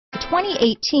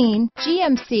2018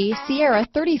 GMC Sierra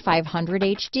 3500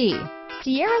 HD.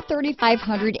 Sierra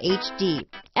 3500 HD.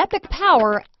 Epic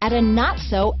power at a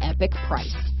not-so-epic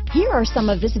price. Here are some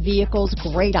of this vehicle's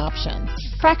great options: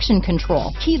 traction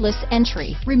control, keyless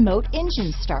entry, remote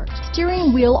engine start,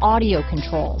 steering wheel audio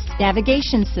controls,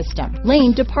 navigation system,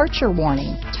 lane departure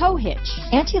warning, tow hitch,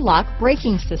 anti-lock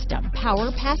braking system,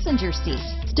 power passenger seat,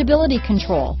 stability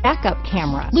control, backup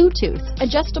camera, Bluetooth,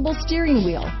 adjustable steering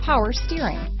wheel, power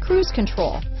steering, cruise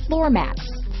control, floor mats,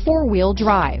 four-wheel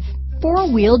drive,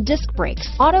 four-wheel disc brakes,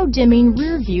 auto-dimming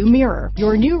rear view mirror.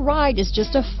 Your new ride is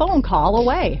just a phone call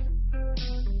away.